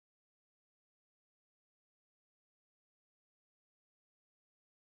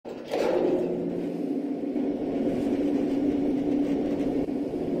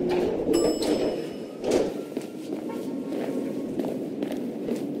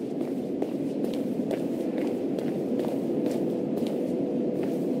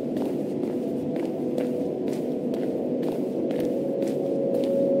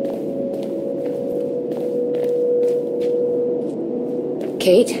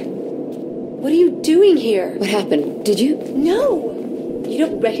Kate? What are you doing here? What happened? Did you? No! You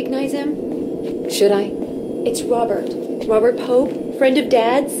don't recognize him? Should I? It's Robert. Robert Pope, friend of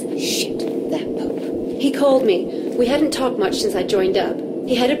Dad's. Shit, that Pope. He called me. We hadn't talked much since I joined up.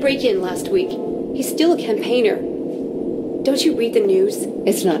 He had a break-in last week. He's still a campaigner. Don't you read the news?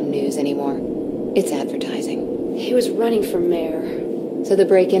 It's not news anymore. It's advertising. He was running for mayor. So the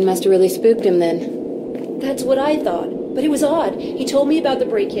break-in must have really spooked him then. That's what I thought. But it was odd. He told me about the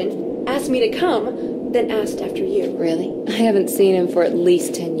break-in, asked me to come, then asked after you. Really? I haven't seen him for at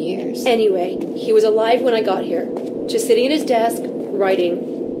least 10 years. Anyway, he was alive when I got here. Just sitting at his desk,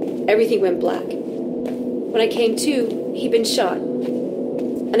 writing. Everything went black. When I came to, he'd been shot.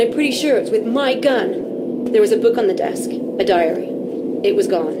 And I'm pretty sure it's with my gun. There was a book on the desk, a diary. It was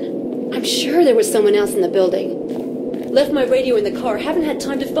gone. I'm sure there was someone else in the building. Left my radio in the car, haven't had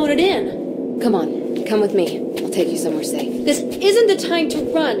time to phone it in. Come on, come with me. I'll take you somewhere safe. This isn't the time to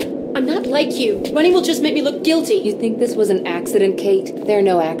run. I'm not like you. Running will just make me look guilty. You think this was an accident, Kate? There are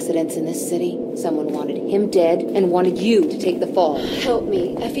no accidents in this city. Someone wanted him dead and wanted you to take the fall. Help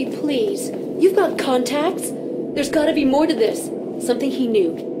me, Effie, please. You've got contacts. There's gotta be more to this. Something he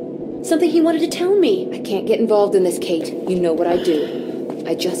knew. Something he wanted to tell me. I can't get involved in this, Kate. You know what I do.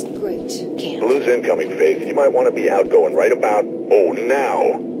 I just can't. Blue's incoming, Faith. You might want to be outgoing right about,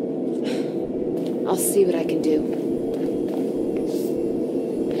 now. I'll see what I can do.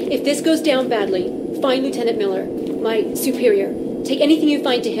 If this goes down badly, find Lieutenant Miller, my superior. Take anything you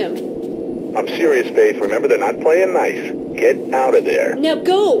find to him. I'm serious, Faith. Remember, they're not playing nice. Get out of there. Now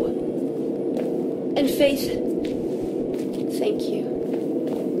go! And Faith, thank you.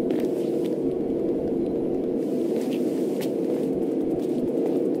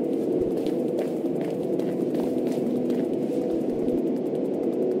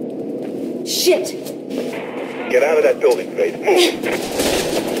 Shit! Get out of that building, Faith. Move!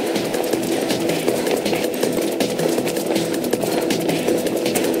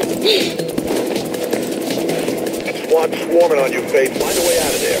 Squad's swarming on you, Faith. Find a way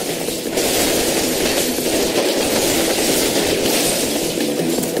out of there.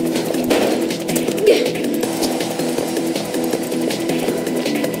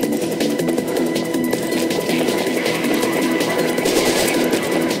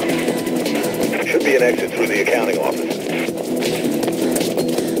 Should be an exit through the accounting office.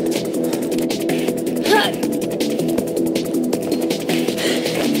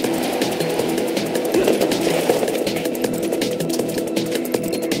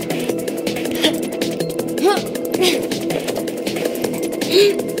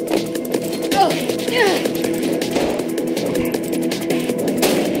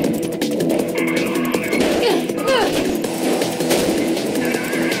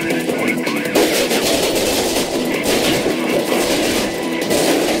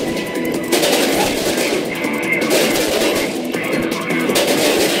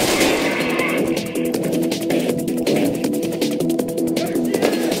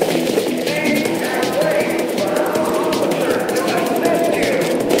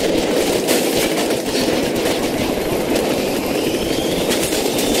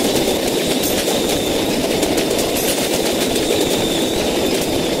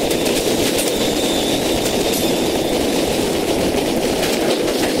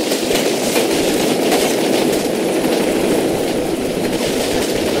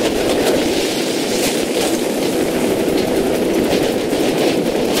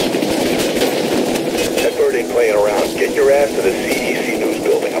 Playing around. Get your ass to the CEC news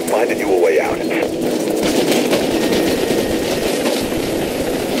building. I'm finding you a way out.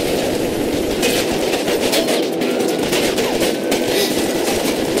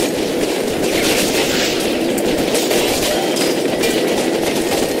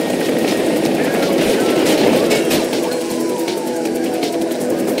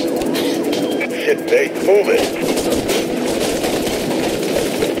 Shit, Nate, move it.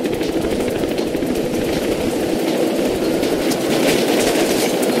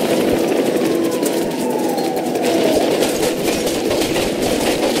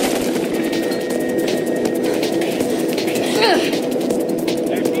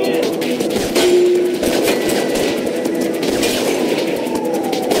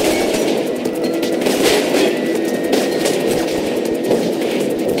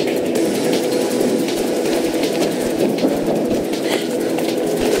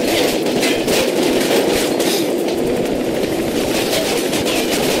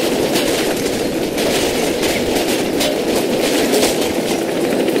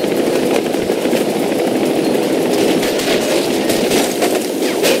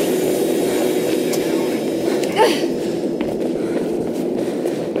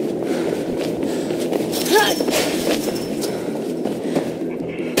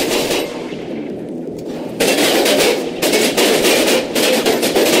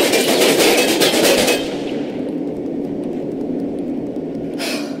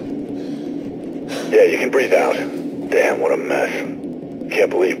 Yeah, you can breathe out. Damn, what a mess. Can't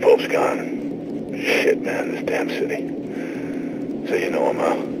believe Pope's gone. Shit, man, this damn city. So you know him,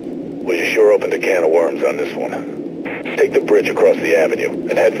 huh? Well, you sure opened a can of worms on this one. Take the bridge across the avenue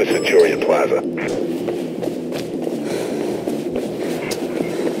and head for Centurion Plaza.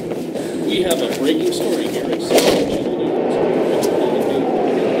 We have a breaking story here.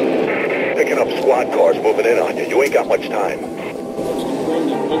 Picking up squad cars moving in on you. You ain't got much time.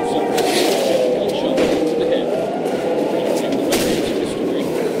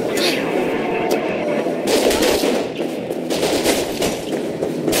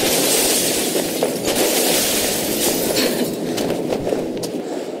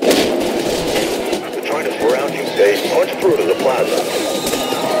 They're trying to surround you, Dave. Punch through to the plaza.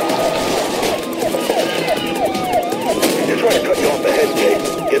 They're trying to cut you off the head, Dave.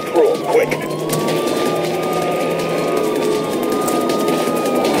 Get through them, quick.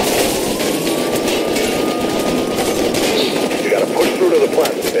 You gotta push through to the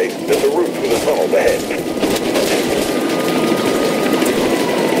plaza, Dave. There's a route through the tunnel ahead.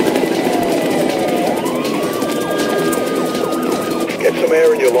 Get some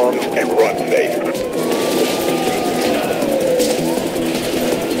air in your lungs and run, Faith.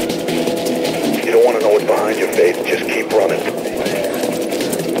 You don't want to know what's behind your face. Just keep running.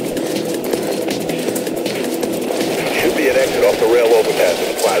 Should be an exit off the rail overpass in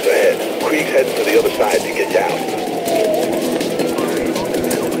the plaza ahead. Krieg's heading to the other side to get you out.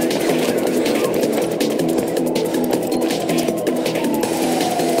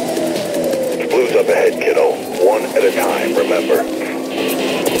 Blue's up ahead, kiddo. One at a time, remember.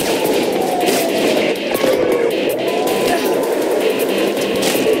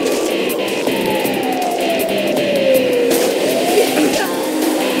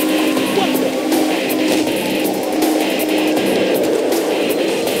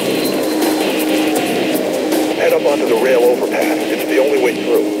 Head up onto the rail overpass. It's the only way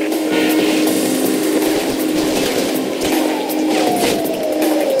through.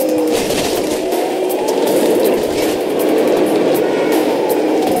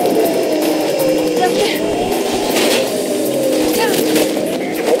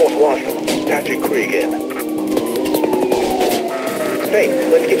 You've almost lost him. Patching Krieg in. Hey,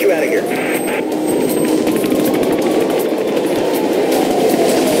 let's get you out of here.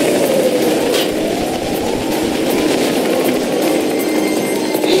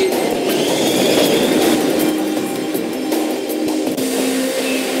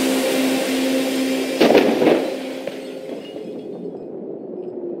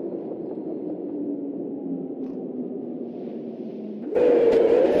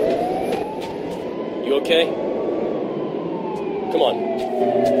 You okay? Come on.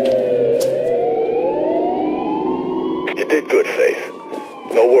 You did good, Faith.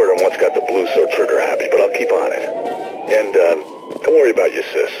 No word on what's got the Blue so trigger happy, but I'll keep on it. And, don't worry about your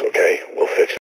sis, okay?